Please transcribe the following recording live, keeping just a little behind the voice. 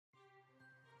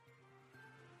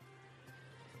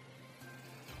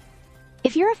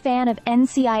If you're a fan of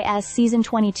NCIS Season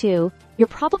 22, you're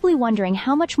probably wondering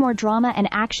how much more drama and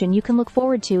action you can look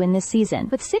forward to in this season.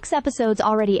 With 6 episodes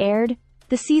already aired,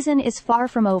 the season is far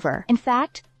from over. In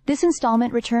fact, this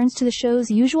installment returns to the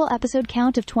show's usual episode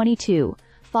count of 22,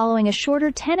 following a shorter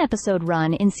 10-episode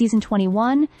run in Season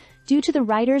 21 due to the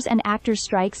writers' and actors'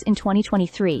 strikes in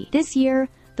 2023. This year,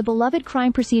 the beloved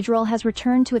crime procedural has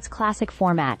returned to its classic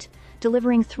format,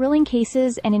 delivering thrilling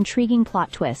cases and intriguing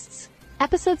plot twists.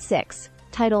 Episode 6,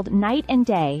 titled Night and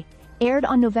Day, aired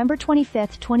on November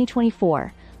 25,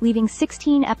 2024, leaving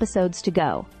 16 episodes to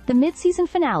go. The mid-season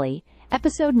finale,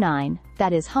 Episode 9,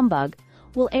 that is Humbug,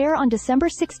 will air on December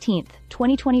 16,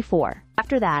 2024.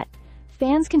 After that,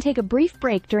 fans can take a brief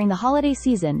break during the holiday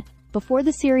season before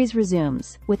the series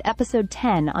resumes, with Episode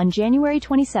 10 on January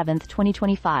 27,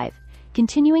 2025,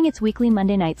 continuing its weekly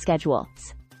Monday night schedule.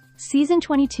 Season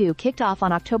 22 kicked off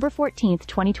on October 14,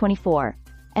 2024,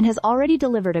 and has already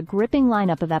delivered a gripping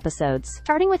lineup of episodes.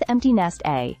 Starting with Empty Nest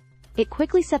A, it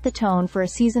quickly set the tone for a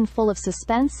season full of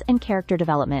suspense and character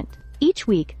development. Each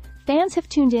week, fans have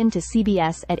tuned in to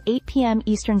CBS at 8 p.m.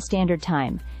 Eastern Standard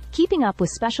Time, keeping up with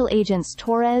Special Agents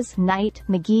Torres, Knight,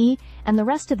 McGee, and the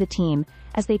rest of the team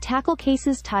as they tackle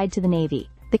cases tied to the Navy.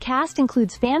 The cast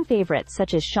includes fan favorites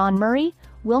such as Sean Murray,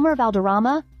 Wilmer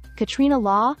Valderrama, Katrina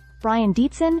Law, Brian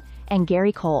Dietzen, and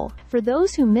Gary Cole. For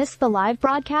those who missed the live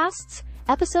broadcasts,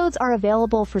 episodes are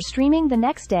available for streaming the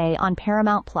next day on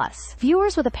Paramount+.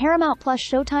 Viewers with a Paramount+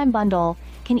 Showtime bundle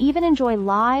can even enjoy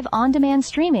live on-demand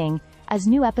streaming as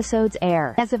new episodes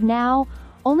air. As of now,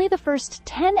 only the first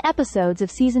 10 episodes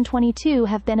of Season 22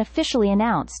 have been officially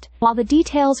announced. While the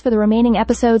details for the remaining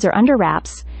episodes are under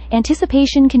wraps,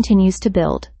 anticipation continues to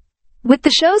build. With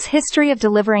the show's history of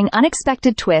delivering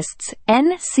unexpected twists,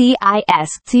 NCIS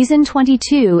Season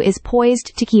 22 is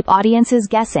poised to keep audiences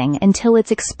guessing until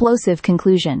its explosive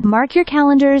conclusion. Mark your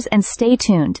calendars and stay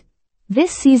tuned.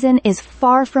 This season is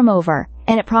far from over,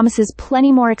 and it promises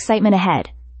plenty more excitement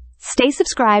ahead. Stay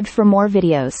subscribed for more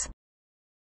videos.